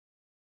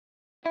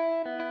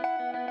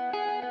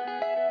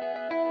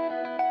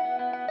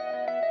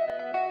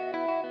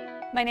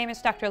My name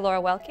is Dr.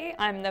 Laura Welke.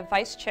 I'm the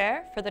Vice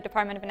Chair for the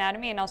Department of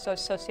Anatomy and also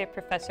Associate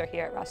Professor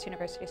here at Ross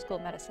University School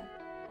of Medicine.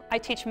 I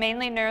teach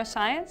mainly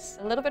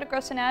neuroscience, a little bit of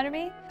gross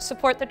anatomy,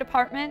 support the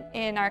department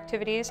in our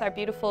activities, our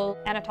beautiful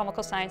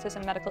anatomical sciences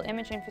and medical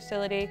imaging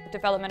facility,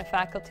 development of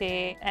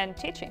faculty, and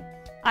teaching.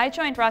 I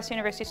joined Ross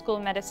University School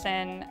of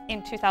Medicine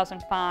in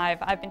 2005.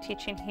 I've been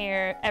teaching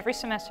here every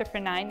semester for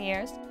 9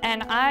 years,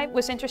 and I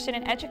was interested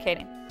in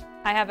educating.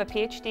 I have a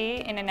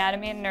PhD in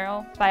anatomy and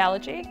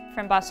neurobiology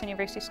from Boston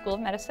University School of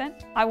Medicine.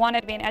 I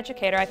wanted to be an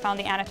educator. I found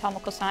the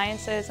anatomical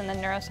sciences and the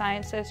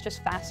neurosciences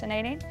just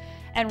fascinating.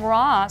 And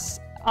Ross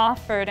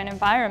offered an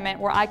environment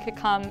where I could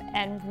come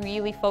and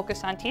really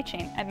focus on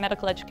teaching and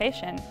medical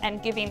education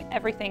and giving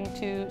everything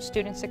to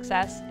student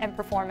success and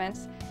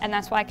performance. And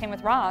that's why I came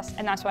with Ross,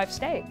 and that's why I've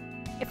stayed.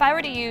 If I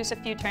were to use a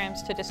few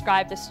terms to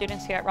describe the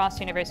students here at Ross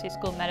University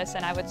School of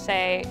Medicine, I would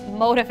say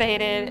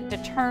motivated,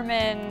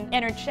 determined,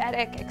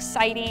 energetic,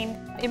 exciting.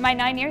 In my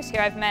 9 years here,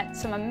 I've met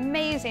some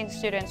amazing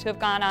students who have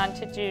gone on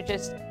to do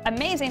just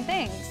amazing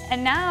things.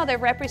 And now they're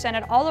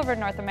represented all over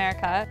North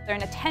America. They're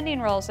in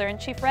attending roles, they're in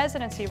chief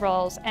residency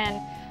roles,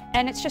 and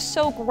it's just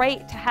so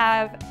great to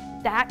have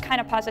that kind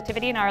of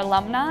positivity in our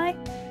alumni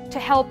to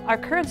help our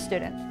current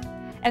students.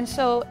 And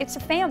so it's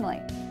a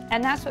family.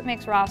 And that's what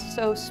makes Ross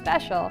so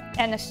special.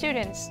 And the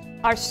students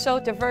are so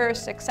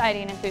diverse,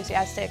 exciting,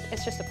 enthusiastic.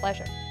 It's just a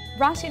pleasure.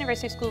 Ross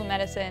University School of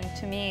Medicine,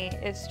 to me,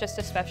 is just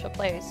a special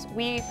place.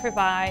 We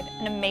provide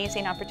an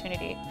amazing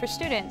opportunity for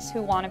students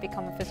who want to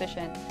become a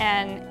physician.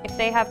 And if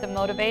they have the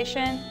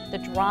motivation, the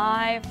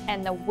drive,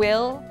 and the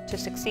will to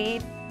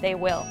succeed, they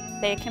will.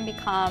 They can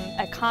become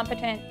a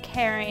competent,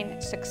 caring,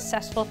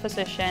 successful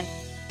physician,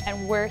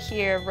 and we're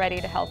here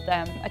ready to help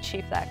them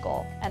achieve that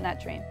goal and that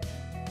dream.